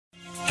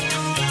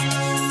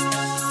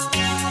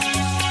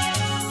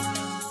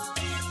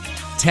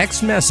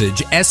Text message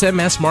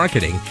SMS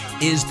marketing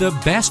is the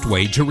best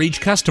way to reach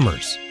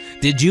customers.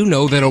 Did you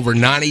know that over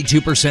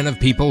 92% of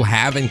people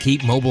have and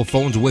keep mobile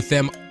phones with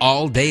them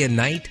all day and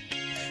night?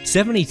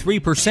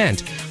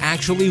 73%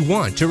 actually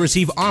want to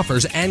receive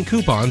offers and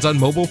coupons on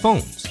mobile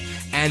phones,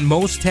 and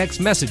most text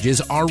messages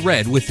are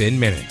read within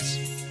minutes.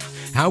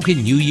 How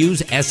can you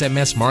use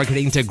SMS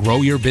marketing to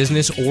grow your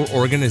business or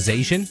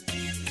organization?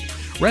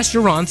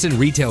 Restaurants and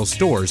retail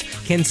stores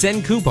can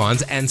send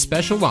coupons and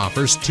special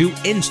offers to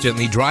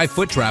instantly drive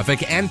foot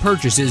traffic and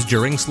purchases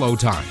during slow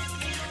time.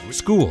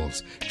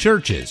 Schools,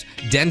 churches,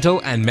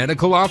 dental, and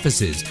medical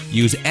offices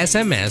use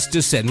SMS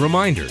to send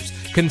reminders,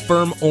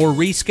 confirm, or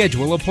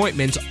reschedule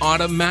appointments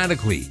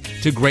automatically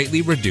to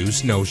greatly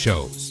reduce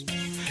no-shows.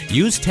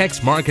 Use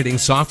text marketing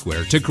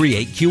software to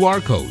create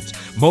QR codes,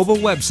 mobile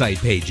website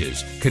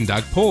pages,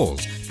 conduct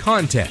polls,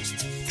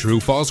 contests,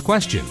 true-false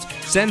questions,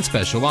 send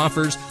special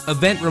offers,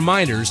 event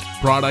reminders,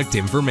 product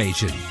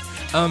information.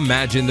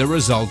 Imagine the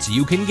results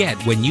you can get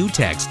when you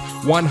text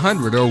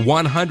 100 or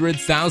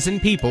 100,000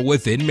 people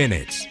within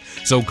minutes.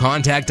 So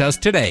contact us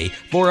today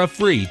for a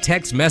free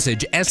text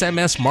message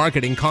SMS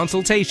marketing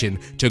consultation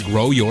to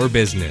grow your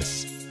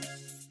business.